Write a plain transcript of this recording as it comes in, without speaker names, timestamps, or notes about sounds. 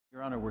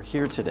Your Honor, we're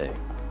here today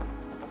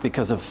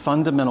because of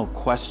fundamental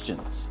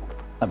questions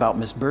about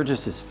Miss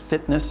Burgess's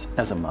fitness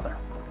as a mother.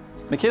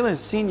 Makayla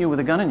has seen you with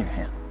a gun in your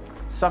hand,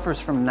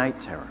 suffers from night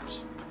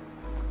terrors.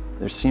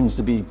 There seems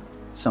to be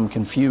some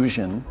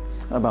confusion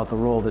about the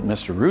role that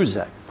Mr.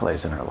 Ruzek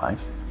plays in her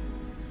life,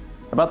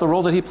 about the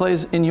role that he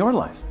plays in your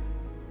life.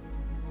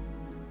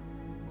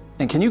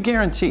 And can you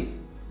guarantee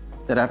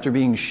that after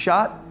being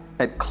shot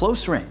at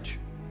close range,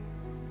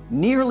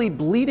 nearly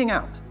bleeding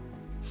out,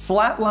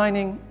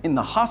 flatlining in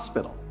the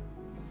hospital,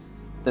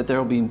 that there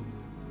will be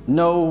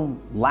no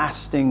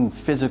lasting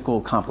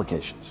physical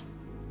complications?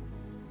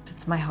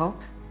 That's my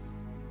hope.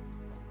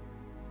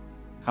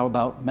 How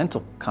about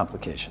mental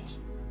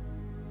complications?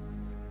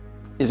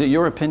 Is it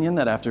your opinion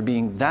that after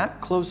being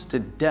that close to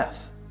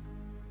death,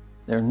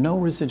 there are no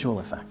residual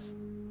effects?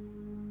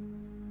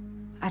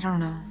 I don't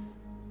know.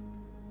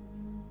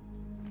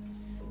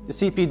 The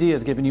CPD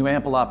has given you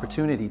ample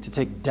opportunity to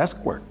take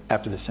desk work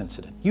after this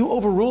incident. You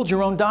overruled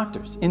your own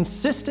doctors,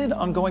 insisted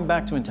on going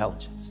back to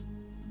intelligence.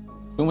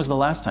 When was the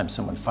last time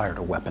someone fired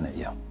a weapon at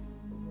you?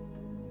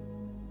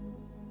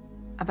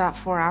 About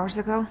 4 hours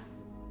ago.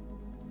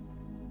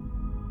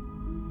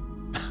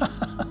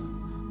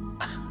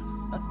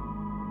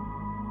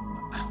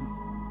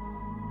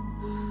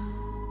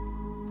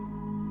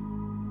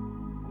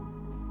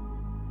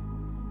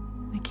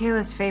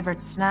 Makayla's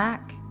favorite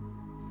snack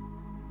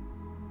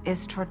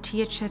is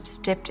tortilla chips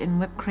dipped in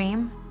whipped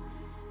cream.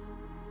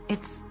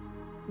 It's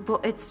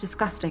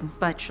disgusting,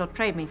 but she'll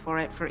trade me for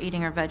it for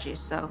eating her veggies,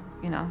 so,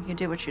 you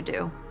do what you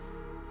do.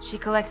 She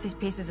collects these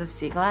pieces of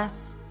sea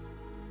glass.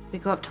 We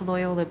go up to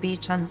Loyola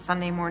Beach on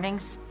Sunday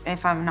mornings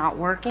if I'm not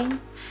working,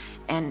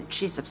 and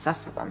she's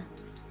obsessed with them.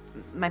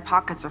 My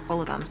pockets are full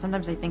of them.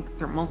 Sometimes I think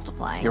they're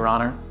multiplying. Your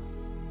Honor.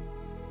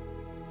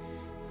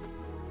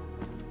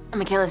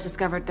 Makayla's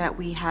discovered that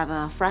we have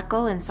a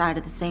freckle inside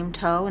of the same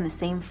toe and the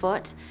same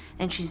foot,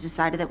 and she's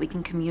decided that we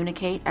can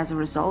communicate as a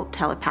result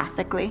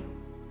telepathically.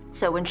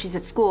 So when she's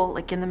at school,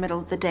 like in the middle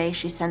of the day,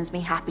 she sends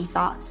me happy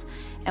thoughts.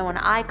 And when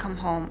I come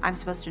home, I'm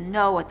supposed to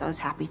know what those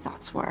happy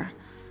thoughts were,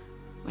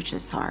 which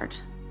is hard.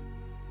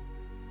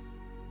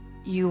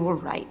 You were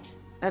right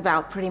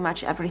about pretty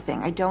much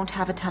everything. I don't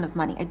have a ton of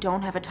money. I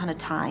don't have a ton of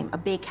time. A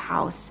big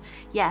house.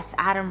 Yes,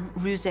 Adam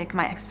Ruzek,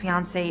 my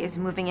ex-fiance, is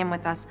moving in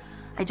with us.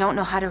 I don't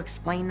know how to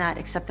explain that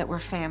except that we're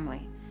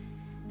family.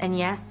 And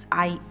yes,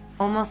 I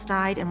almost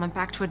died and went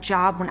back to a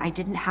job when I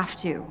didn't have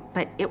to,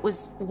 but it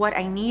was what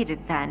I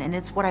needed then, and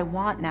it's what I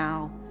want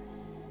now.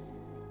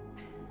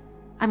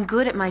 I'm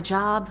good at my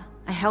job,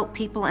 I help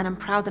people, and I'm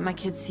proud that my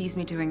kid sees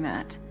me doing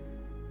that.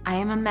 I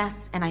am a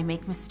mess and I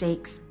make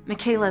mistakes.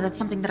 Makayla, that's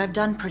something that I've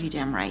done pretty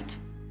damn right.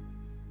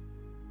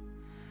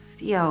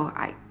 Theo,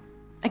 I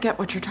get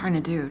what you're trying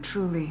to do,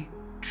 truly,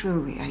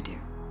 truly I do.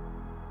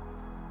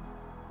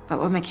 But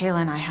what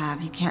Makayla and I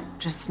have, you can't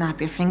just snap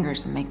your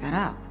fingers and make that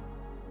up.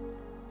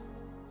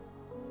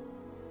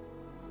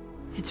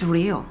 It's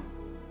real.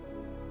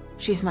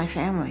 She's my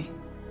family,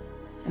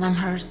 and I'm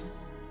hers.